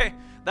 Okay,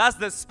 that's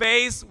the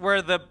space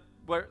where the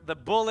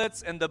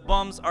bullets and the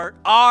bombs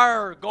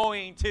are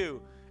going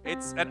to.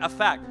 It's a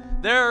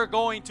fact. They're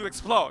going to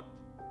explode.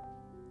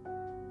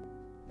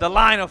 The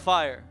line of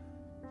fire.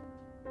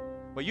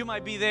 Well, you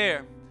might be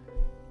there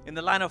in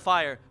the line of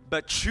fire,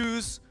 but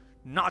choose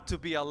not to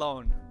be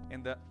alone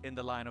in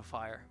the line of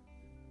fire.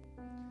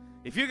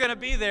 If you're gonna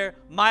be there,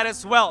 might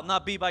as well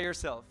not be by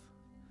yourself.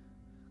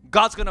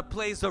 God's gonna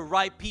place the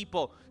right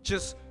people.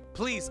 Just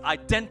please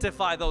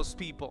identify those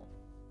people.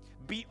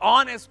 Be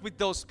honest with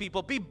those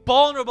people. Be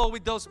vulnerable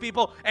with those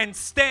people and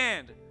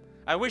stand.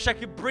 I wish I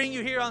could bring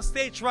you here on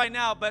stage right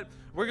now, but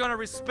we're gonna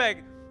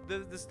respect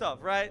the stuff,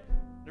 right?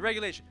 The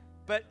regulation.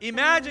 But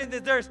imagine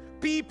that there's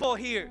people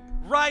here,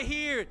 right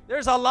here.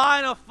 There's a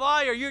line of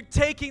fire. You're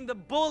taking the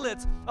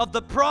bullets of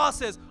the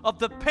process, of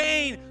the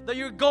pain that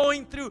you're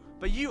going through,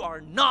 but you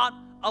are not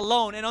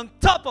alone. And on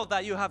top of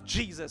that, you have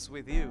Jesus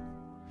with you.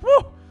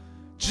 Woo!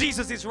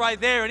 Jesus is right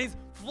there, and He's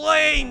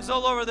flames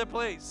all over the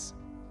place.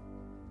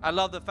 I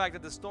love the fact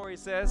that the story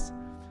says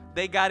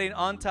they got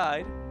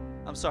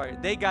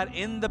they got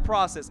in the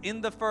process,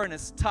 in the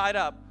furnace, tied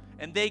up,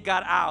 and they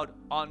got out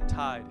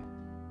untied.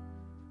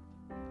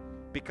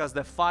 Because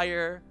the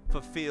fire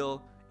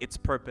fulfilled its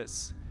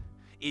purpose.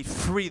 It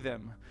freed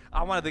them.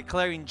 I want to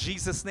declare in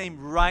Jesus' name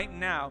right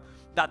now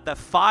that the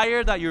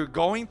fire that you're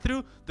going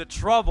through, the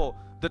trouble,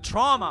 the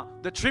trauma,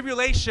 the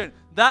tribulation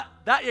that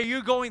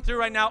you're going through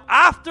right now,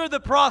 after the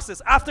process,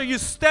 after you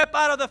step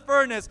out of the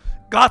furnace,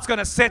 God's going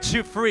to set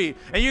you free.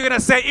 And you're going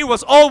to say, it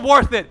was all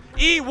worth it.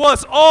 It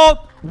was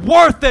all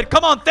worth it.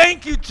 Come on,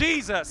 thank you,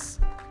 Jesus,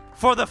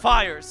 for the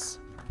fires.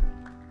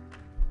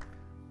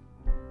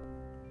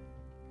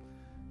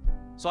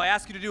 So I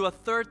ask you to do a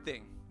third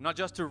thing, not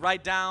just to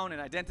write down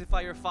and identify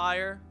your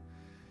fire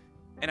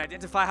and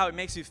identify how it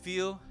makes you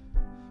feel,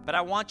 but I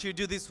want you to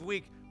do this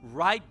week,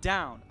 write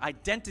down,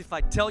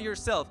 identify, tell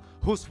yourself,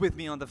 who's with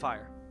me on the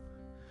fire?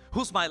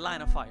 Who's my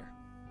line of fire?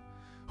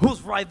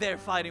 Who's right there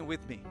fighting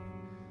with me?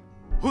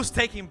 Who's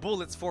taking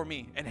bullets for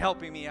me and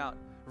helping me out?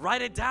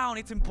 Write it down.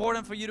 It's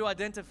important for you to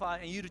identify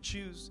and you to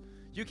choose.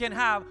 You can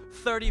have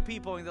 30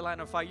 people in the line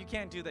of fire. You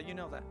can't do that. You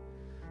know that.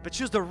 But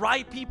choose the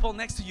right people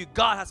next to you.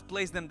 God has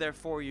placed them there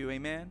for you.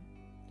 Amen.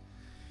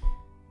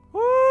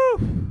 Woo!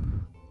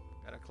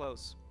 Gotta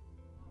close.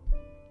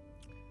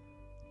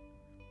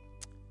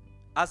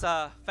 As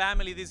a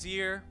family this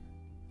year,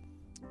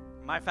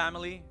 my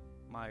family,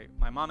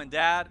 my mom and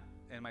dad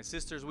and my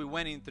sisters, we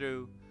went in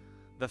through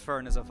the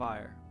furnace of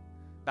fire.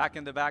 Back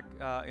in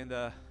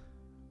the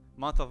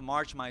month of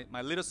March,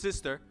 my little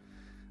sister,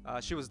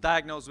 she was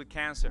diagnosed with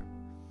cancer.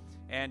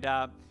 And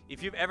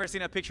if you've ever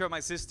seen a picture of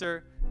my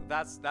sister,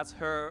 that's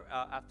her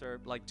after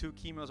like 2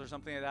 chemos or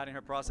something like that in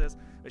her process.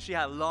 But she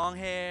had long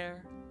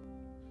hair,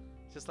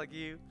 just like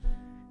you.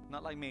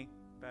 Not like me,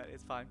 but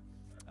it's fine.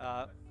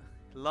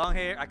 Long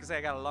hair. I could say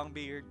I got a long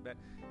beard, but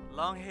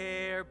long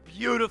hair,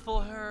 beautiful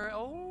hair.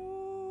 Oh.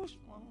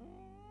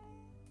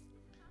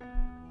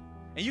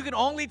 And you can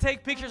only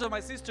take pictures of my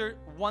sister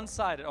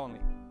one-sided only.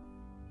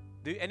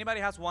 Do anybody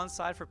has one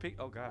side for pic?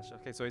 Oh gosh.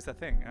 Okay, so it's a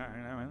thing. All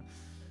right.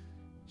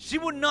 She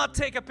would not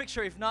take a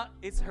picture if not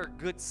it's her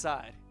good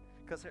side,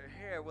 because her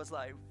hair was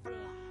like,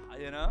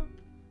 you know.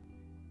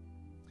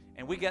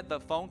 And we get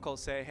the phone call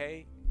say,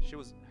 hey,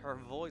 her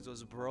voice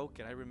was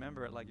broken. I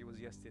remember it like it was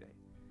yesterday.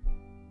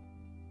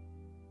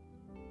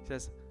 She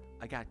says,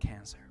 I got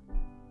cancer.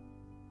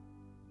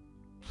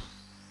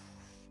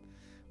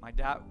 My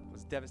dad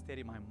was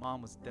devastated. My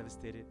mom was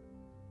devastated.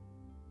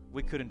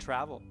 We couldn't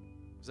travel.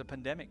 It was a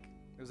pandemic.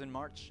 It was in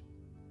March.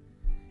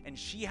 And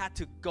she had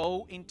to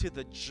go into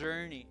the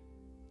journey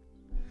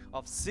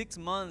of 6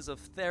 months of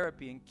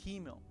therapy and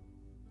chemo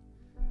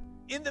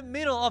in the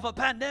middle of a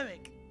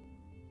pandemic.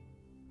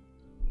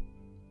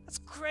 That's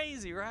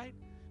crazy, right?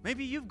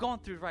 Maybe you've gone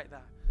through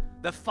that.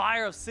 The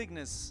fire of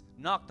sickness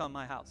knocked on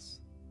my house.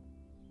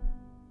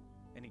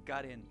 And it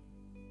got in.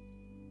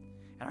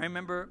 And I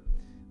remember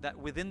that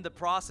within the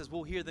process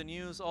we'll hear the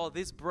news, oh,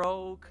 this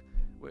broke,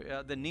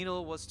 the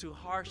needle was too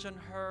harsh on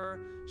her,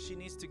 she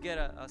needs to get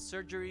a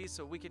surgery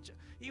so we can.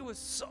 It was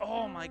so,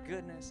 oh my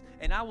goodness.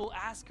 And I will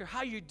ask her,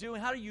 how you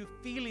doing? How are you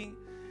feeling?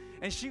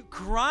 And she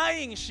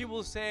crying, she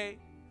will say,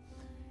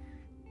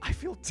 I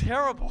feel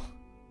terrible,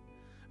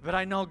 but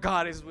I know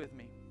God is with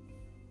me.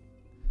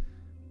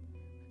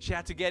 She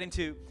had to get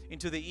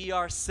into the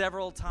ER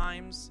several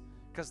times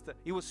because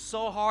it was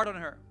so hard on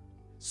her.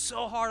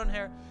 So hard on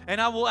her. And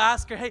I will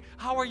ask her, hey,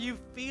 how are you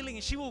feeling?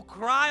 And she will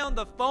cry on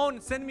the phone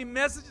and send me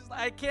messages like,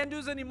 I can't do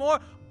this anymore,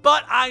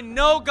 but I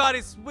know God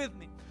is with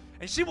me.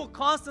 And she will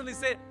constantly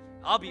say,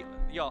 I'll be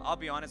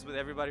honest with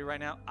everybody right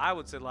now. I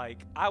would say,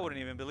 like, I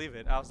wouldn't even believe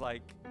it. I was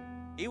like,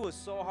 it was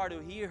so hard to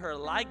hear her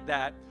like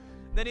that.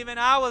 Then even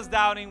I was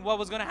doubting what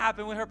was going to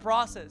happen with her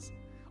process.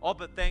 Oh,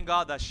 but thank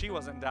God that she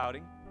wasn't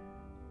doubting.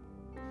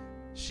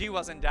 She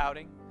wasn't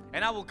doubting.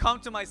 And I will come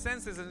to my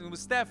senses, and with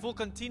Steph, we'll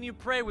continue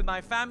pray with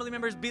my family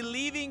members,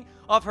 believing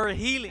of her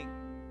healing.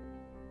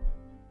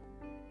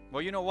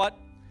 Well, you know what?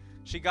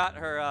 She got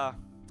her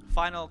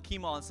final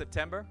chemo in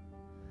September.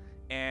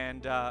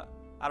 And out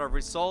of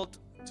result,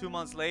 2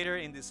 months later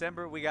in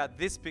December, we got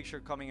this picture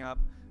coming up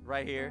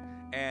right here.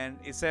 And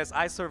it says,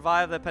 I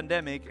survived the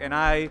pandemic and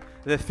I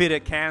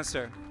defeated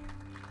cancer.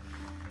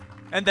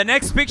 And the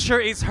next picture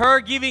is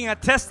her giving a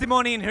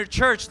testimony in her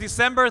church,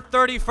 December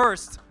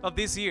 31st of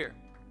this year.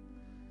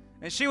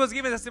 And she was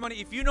giving testimony.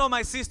 If you know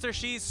my sister,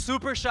 she's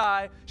super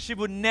shy. She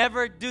would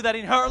never do that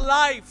in her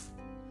life.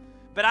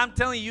 But I'm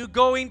telling you, you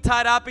go in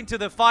tied up into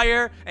the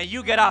fire and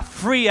you get out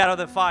free out of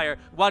the fire.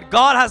 What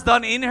God has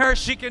done in her,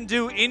 she can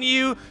do in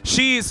you.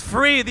 She is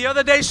free. The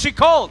other day she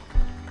called.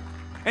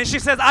 And she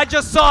says, I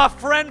just saw a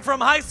friend from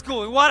high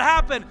school. And what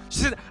happened?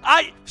 She said,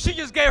 she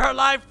just gave her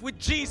life with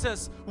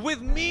Jesus,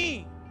 with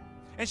me.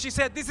 And she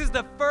said, this is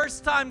the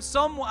first time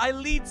I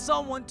lead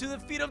someone to the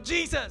feet of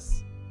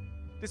Jesus.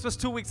 This was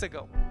 2 weeks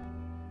ago.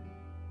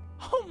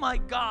 Oh my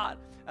God.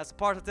 As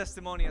part of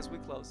testimony as we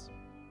close.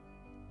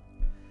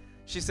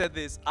 She said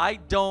this, I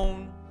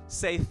don't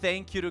say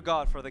thank you to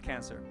God for the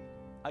cancer.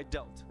 I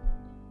don't.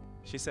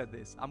 She said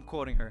this, I'm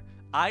quoting her.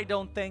 I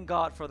don't thank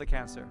God for the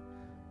cancer.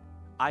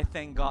 I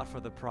thank God for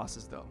the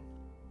process though.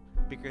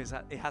 Because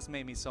it has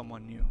made me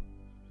someone new.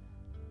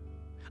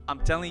 I'm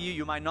telling you,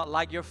 you might not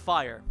like your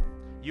fire.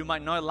 You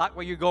might not like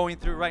what you're going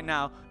through right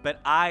now,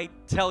 but I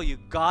tell you,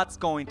 God's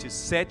going to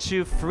set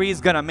you free. He's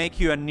going to make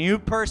you a new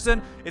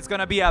person. It's going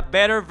to be a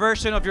better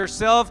version of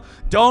yourself.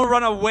 Don't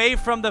run away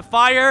from the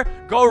fire.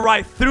 Go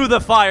right through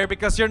the fire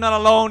because you're not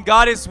alone.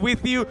 God is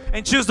with you,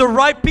 and choose the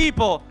right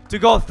people to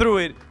go through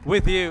it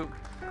with you.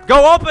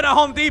 Go open a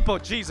Home Depot,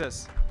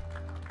 Jesus.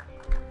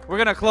 We're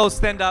going to close.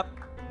 Stand up.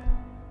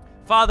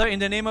 Father, in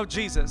the name of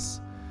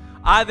Jesus,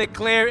 I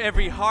declare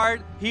every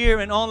heart here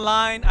and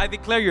online, I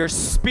declare your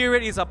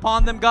spirit is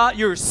upon them, God.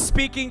 You're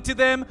speaking to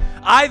them.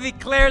 I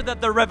declare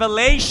that the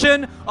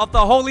revelation of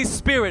the Holy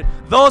Spirit,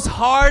 those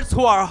hearts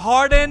who are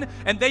hardened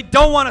and they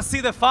don't want to see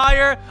the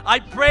fire, I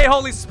pray,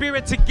 Holy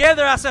Spirit,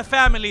 together as a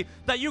family,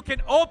 that you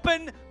can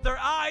open their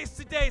eyes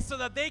today so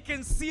that they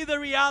can see the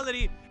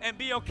reality and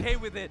be okay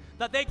with it,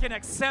 that they can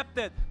accept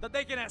it, that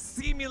they can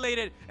assimilate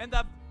it, and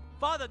that,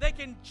 Father, they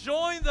can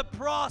join the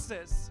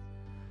process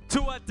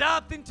to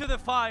adapt into the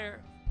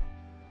fire.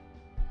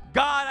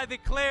 God, I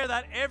declare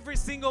that every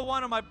single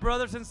one of my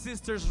brothers and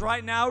sisters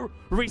right now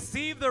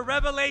receive the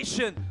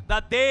revelation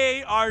that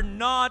they are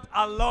not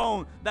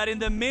alone, that in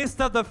the midst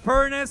of the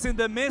furnace, in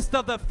the midst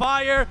of the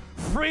fire,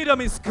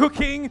 freedom is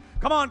cooking.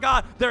 Come on,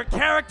 God, their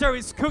character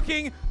is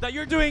cooking, that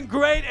you're doing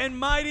great and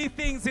mighty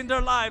things in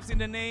their lives in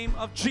the name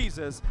of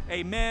Jesus.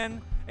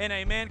 Amen and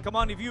amen. Come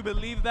on, if you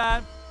believe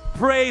that,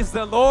 praise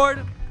the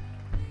Lord.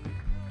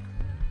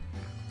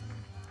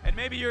 And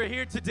maybe you're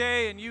here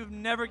today and you've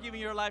never given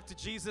your life to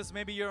Jesus.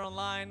 Maybe you're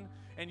online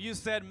and you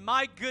said,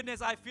 my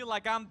goodness, I feel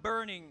like I'm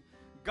burning.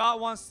 God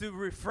wants to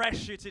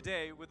refresh you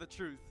today with the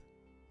truth.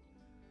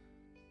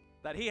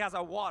 That He has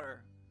a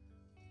water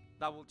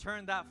that will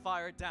turn that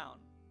fire down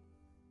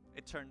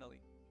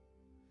eternally.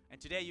 And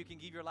today you can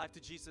give your life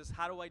to Jesus.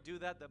 How do I do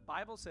that? The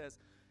Bible says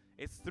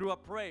it's through a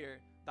prayer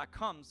that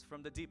comes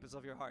from the deepest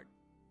of your heart.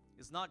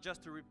 It's not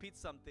just to repeat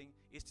something,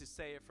 it's to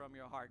say it from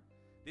your heart.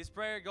 This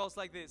prayer goes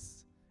like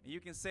this. And you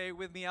can say it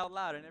with me out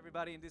loud, and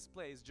everybody in this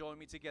place join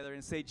me together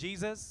and say,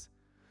 Jesus,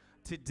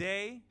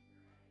 today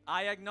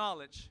I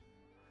acknowledge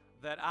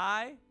that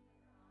I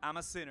am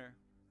a sinner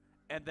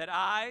and that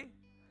I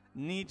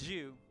need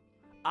you.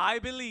 I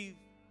believe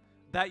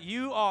that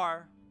you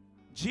are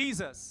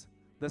Jesus,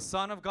 the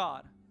Son of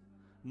God,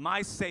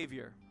 my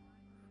Savior,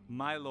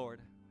 my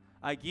Lord.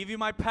 I give you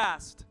my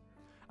past,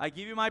 I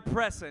give you my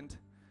present,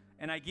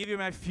 and I give you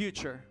my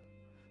future.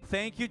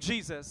 Thank you,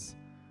 Jesus,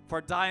 for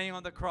dying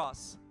on the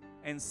cross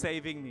and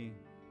saving me.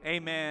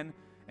 Amen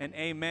and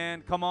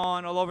amen. Come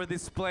on, all over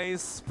this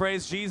place,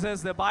 praise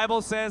Jesus. The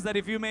Bible says that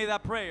if you made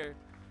that prayer,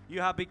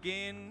 you have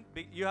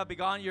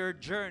begun your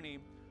journey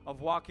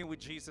of walking with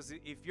Jesus.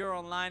 If you're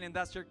online and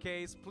that's your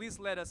case, please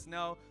let us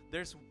know.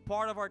 There's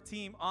part of our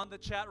team on the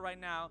chat right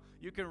now.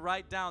 You can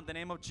write down the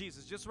name of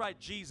Jesus. Just write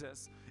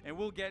Jesus, and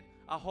we'll get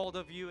a hold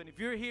of you. And if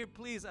you're here,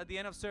 please, at the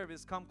end of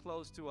service, come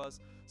close to us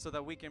so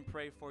that we can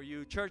pray for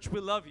you. Church, we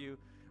love you.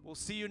 We'll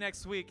see you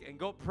next week, and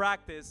go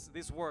practice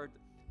this word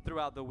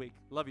throughout the week.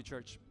 Love you,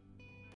 church.